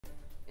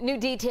New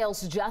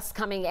details just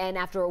coming in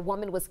after a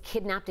woman was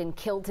kidnapped and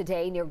killed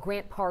today near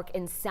Grant Park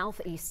in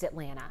southeast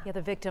Atlanta. Yeah,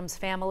 the victim's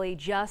family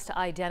just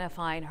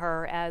identifying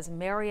her as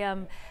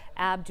Miriam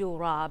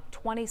Abdul-Rab,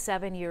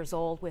 27 years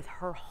old, with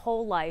her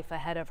whole life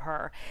ahead of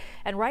her.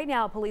 And right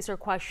now, police are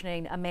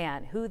questioning a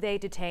man who they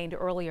detained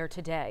earlier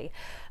today.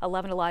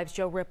 11 Alive's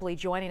Joe Ripley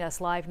joining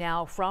us live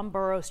now from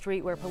Borough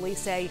Street, where police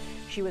say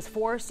she was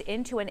forced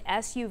into an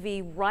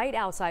SUV right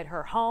outside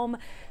her home.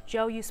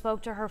 Joe, you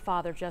spoke to her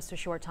father just a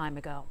short time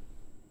ago.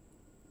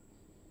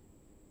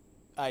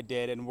 I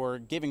did, and we're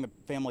giving the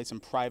family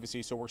some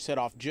privacy, so we're set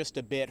off just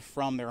a bit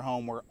from their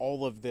home where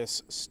all of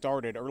this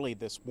started early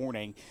this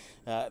morning.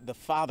 The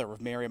father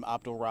of Miriam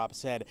Abdul-Rab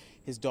said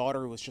his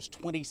daughter, who was just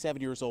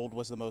 27 years old,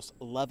 was the most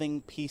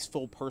loving,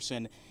 peaceful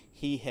person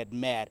he had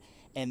met,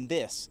 and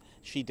this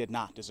she did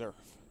not deserve.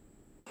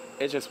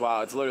 It's just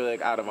wow. It's literally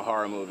like out of a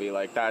horror movie.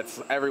 Like,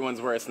 that's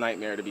everyone's worst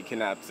nightmare, to be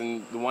kidnapped.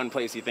 And the one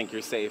place you think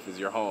you're safe is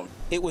your home.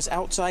 It was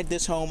outside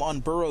this home on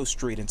Borough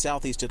Street in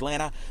southeast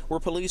Atlanta where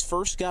police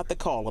first got the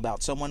call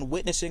about someone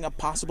witnessing a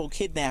possible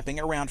kidnapping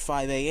around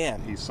 5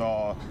 a.m. He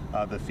saw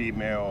the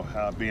female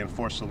being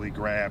forcibly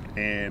grabbed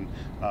and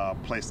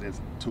placed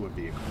into a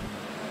vehicle.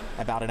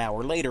 About an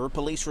hour later,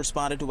 police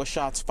responded to a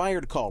shots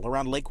fired call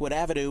around Lakewood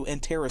Avenue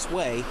and Terrace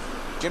Way.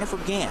 Jennifer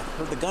Gant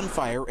heard the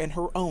gunfire in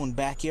her own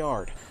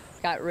backyard.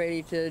 Got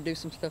ready to do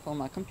some stuff on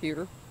my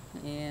computer,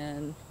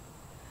 and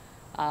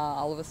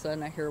all of a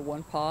sudden I hear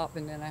one pop,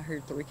 and then I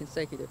heard 3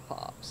 consecutive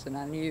pops, and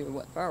I knew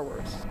what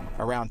fireworks.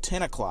 Around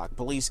 10 o'clock,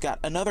 police got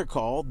another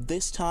call,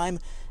 this time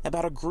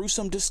about a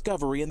gruesome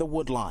discovery in the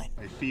woodline.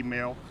 A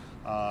female,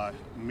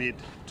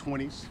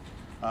 mid-20s,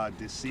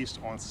 deceased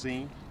on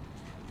scene,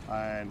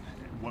 and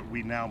what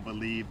we now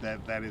believe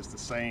that is the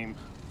same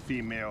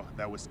female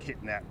that was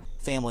kidnapped.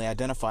 Family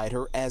identified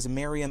her as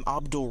Miriam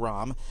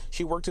Abdul-Rab.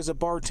 She worked as a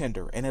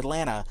bartender in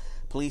Atlanta.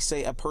 Police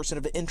say a person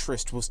of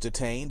interest was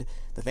detained.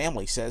 The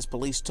family says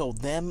police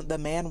told them the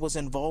man was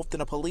involved in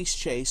a police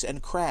chase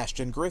and crashed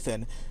in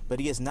Griffin, but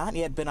he has not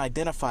yet been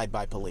identified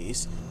by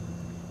police.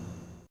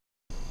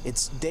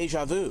 It's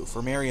deja vu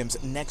for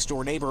Miriam's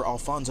next-door neighbor,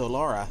 Alfonso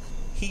Lara.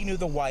 He knew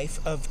the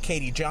wife of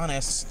Katie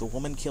Jonas, the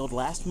woman killed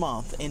last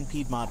month in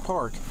Piedmont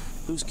Park,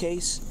 whose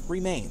case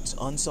remains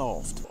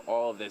unsolved.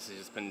 All of this has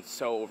just been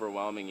so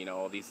overwhelming, you know,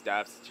 all these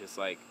deaths. Just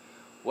like,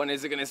 when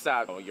is it going to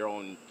stop? Your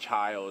own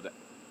child,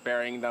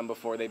 burying them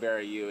before they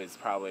bury you is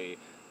probably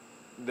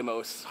the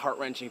most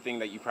heart-wrenching thing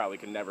that you probably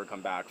could never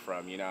come back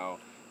from, you know.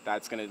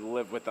 That's going to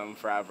live with them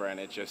forever, and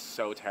it's just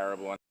so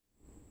terrible.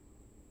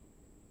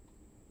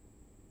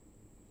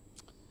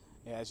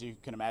 As you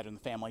can imagine, the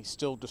family's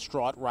still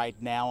distraught right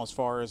now as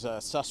far as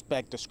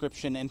suspect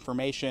description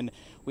information.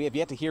 We have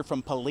yet to hear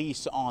from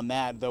police on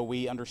that, though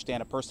we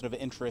understand a person of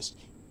interest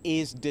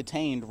is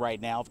detained right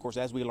now. Of course,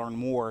 as we learn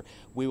more,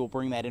 we will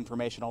bring that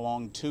information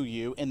along to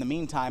you. In the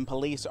meantime,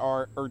 police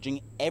are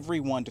urging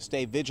everyone to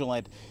stay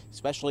vigilant,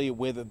 especially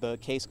with the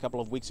case a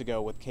couple of weeks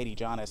ago with Katie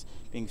Jonas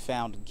being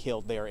found and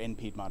killed there in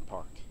Piedmont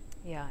Park.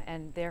 Yeah,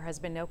 and there has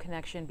been no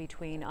connection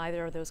between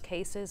either of those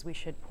cases. We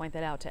should point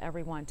that out to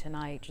everyone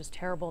tonight. Just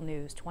terrible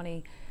news.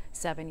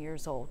 27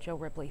 years old. Joe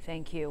Ripley,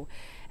 thank you.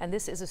 And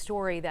this is a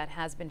story that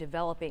has been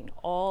developing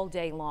all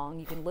day long.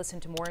 You can listen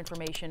to more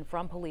information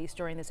from police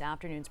during this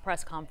afternoon's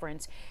press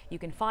conference. You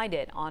can find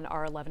it on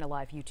our 11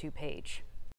 Alive YouTube page.